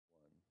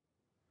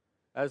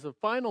As a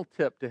final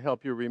tip to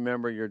help you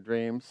remember your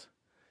dreams,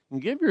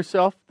 give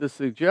yourself the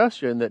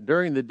suggestion that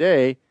during the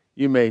day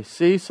you may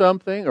see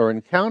something or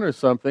encounter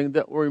something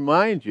that will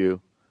remind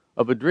you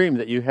of a dream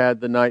that you had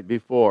the night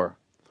before.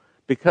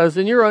 Because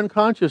in your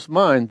unconscious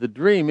mind, the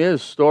dream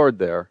is stored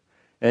there.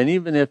 And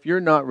even if you're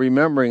not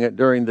remembering it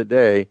during the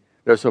day,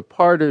 there's a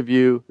part of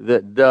you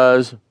that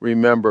does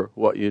remember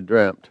what you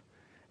dreamt.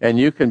 And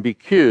you can be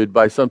cued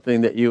by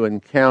something that you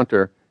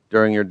encounter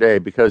during your day,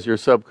 because your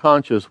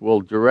subconscious will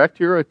direct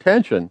your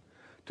attention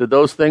to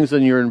those things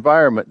in your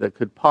environment that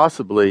could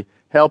possibly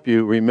help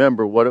you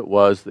remember what it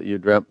was that you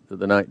dreamt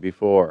the night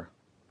before.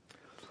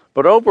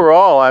 But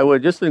overall, I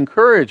would just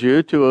encourage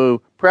you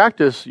to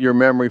practice your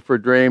memory for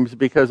dreams,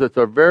 because it's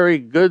a very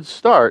good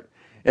start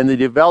in the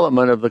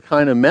development of the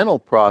kind of mental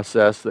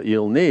process that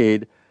you'll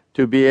need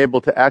to be able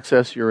to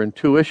access your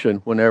intuition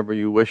whenever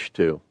you wish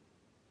to.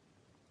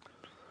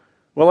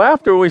 Well,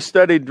 after we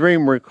studied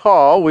dream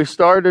recall, we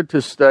started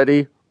to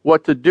study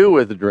what to do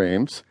with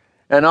dreams.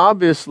 And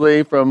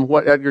obviously, from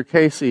what Edgar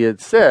Cayce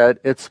had said,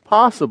 it's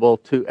possible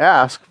to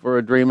ask for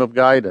a dream of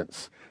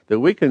guidance,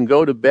 that we can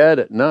go to bed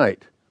at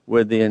night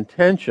with the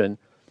intention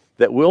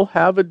that we'll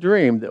have a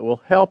dream that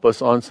will help us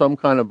on some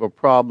kind of a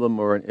problem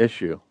or an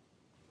issue.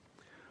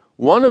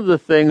 One of the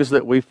things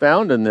that we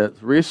found in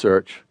this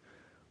research,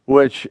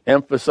 which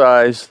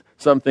emphasized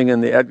something in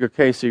the Edgar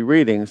Cayce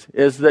readings,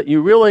 is that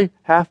you really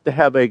have to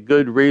have a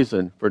good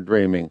reason for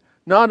dreaming.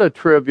 Not a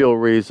trivial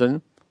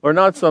reason, or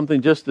not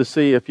something just to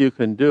see if you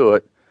can do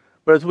it,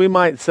 but as we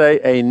might say,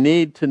 a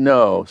need to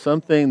know,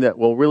 something that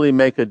will really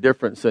make a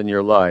difference in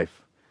your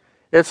life.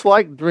 It's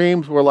like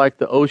dreams were like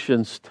the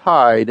ocean's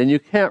tide, and you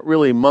can't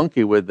really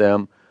monkey with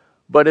them,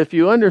 but if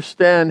you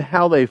understand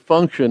how they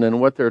function and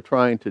what they're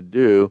trying to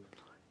do,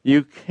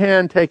 you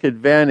can take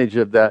advantage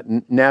of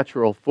that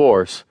natural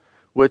force,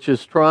 which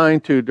is trying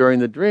to, during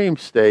the dream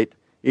state,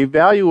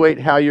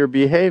 evaluate how you're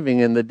behaving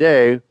in the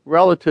day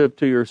relative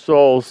to your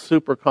soul's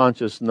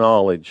superconscious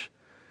knowledge.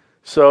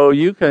 So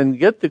you can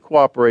get the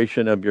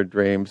cooperation of your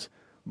dreams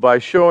by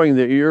showing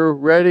that you're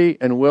ready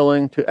and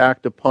willing to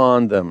act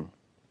upon them.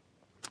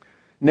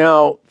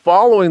 Now,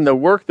 following the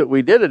work that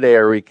we did at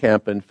ARE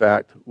Camp, in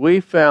fact, we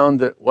found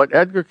that what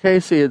Edgar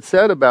Cayce had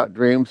said about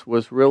dreams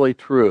was really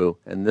true,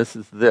 and this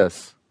is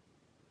this.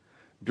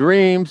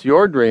 Dreams,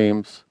 your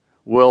dreams,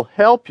 will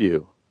help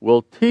you,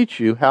 will teach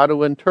you how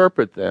to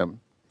interpret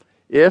them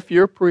if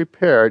you're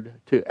prepared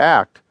to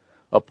act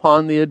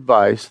upon the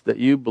advice that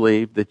you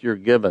believe that you're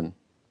given.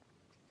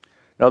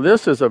 Now,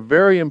 this is a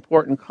very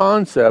important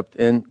concept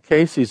in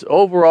Cayce's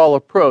overall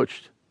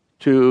approach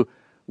to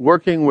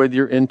working with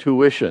your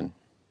intuition.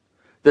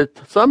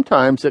 That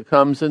sometimes it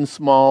comes in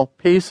small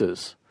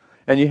pieces,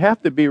 and you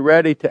have to be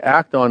ready to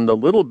act on the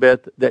little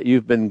bit that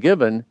you've been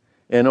given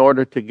in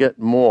order to get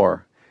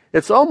more.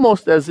 It's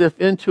almost as if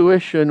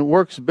intuition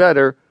works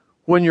better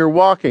when you're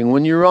walking,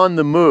 when you're on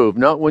the move,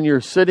 not when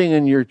you're sitting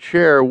in your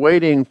chair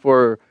waiting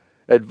for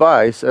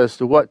advice as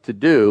to what to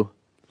do,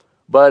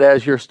 but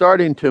as you're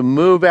starting to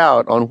move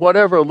out on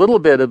whatever little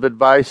bit of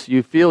advice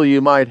you feel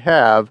you might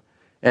have,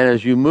 and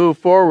as you move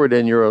forward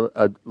in your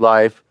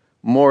life,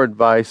 more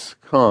advice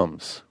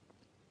comes.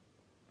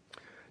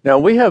 Now,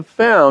 we have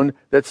found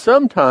that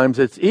sometimes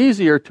it's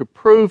easier to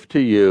prove to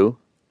you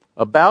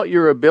about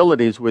your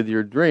abilities with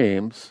your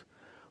dreams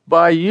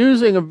by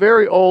using a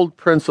very old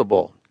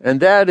principle, and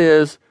that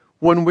is,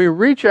 when we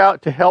reach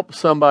out to help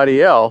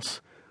somebody else,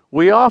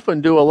 we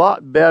often do a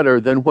lot better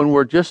than when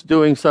we're just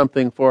doing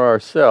something for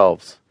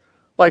ourselves.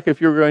 Like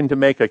if you're going to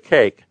make a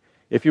cake.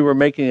 If you were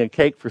making a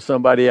cake for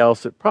somebody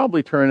else, it'd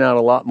probably turn out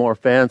a lot more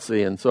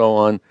fancy and so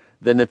on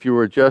than if you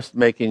were just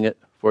making it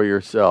for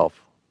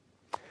yourself.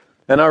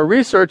 And our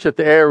research at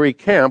the ARE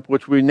Camp,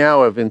 which we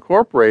now have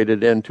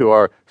incorporated into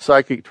our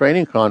psychic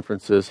training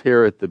conferences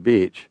here at the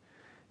beach,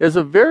 is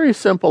a very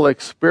simple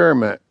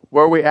experiment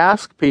where we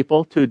ask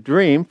people to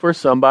dream for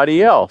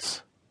somebody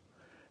else.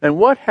 And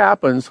what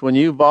happens when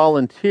you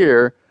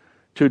volunteer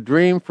to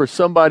dream for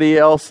somebody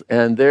else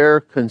and their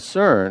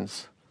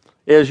concerns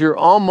is you're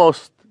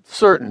almost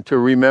certain to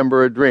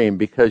remember a dream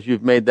because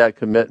you've made that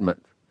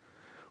commitment.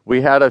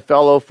 We had a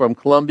fellow from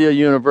Columbia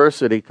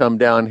University come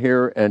down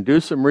here and do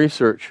some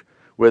research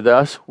with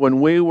us when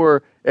we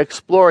were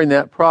exploring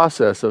that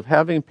process of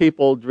having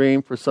people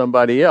dream for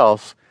somebody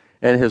else.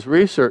 And his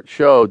research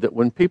showed that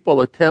when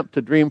people attempt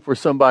to dream for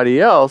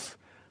somebody else,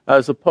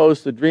 as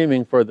opposed to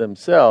dreaming for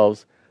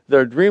themselves,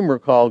 their dream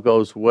recall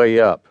goes way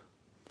up.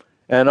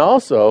 And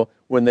also,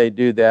 when they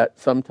do that,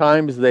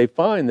 sometimes they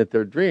find that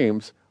their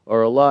dreams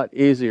are a lot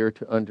easier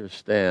to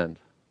understand.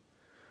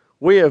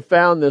 We have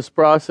found this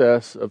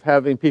process of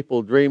having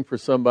people dream for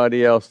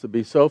somebody else to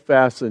be so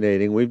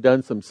fascinating. We've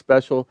done some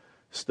special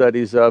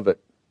studies of it.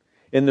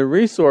 In the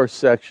resource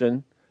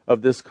section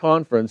of this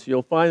conference,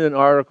 you'll find an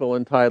article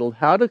entitled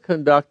How to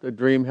Conduct a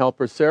Dream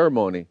Helper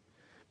Ceremony,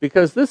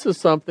 because this is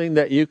something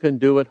that you can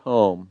do at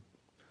home.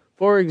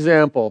 For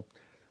example,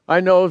 I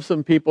know of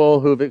some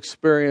people who've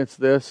experienced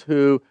this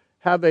who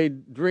have a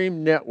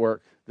dream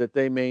network that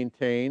they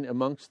maintain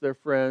amongst their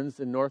friends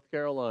in North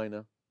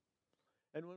Carolina.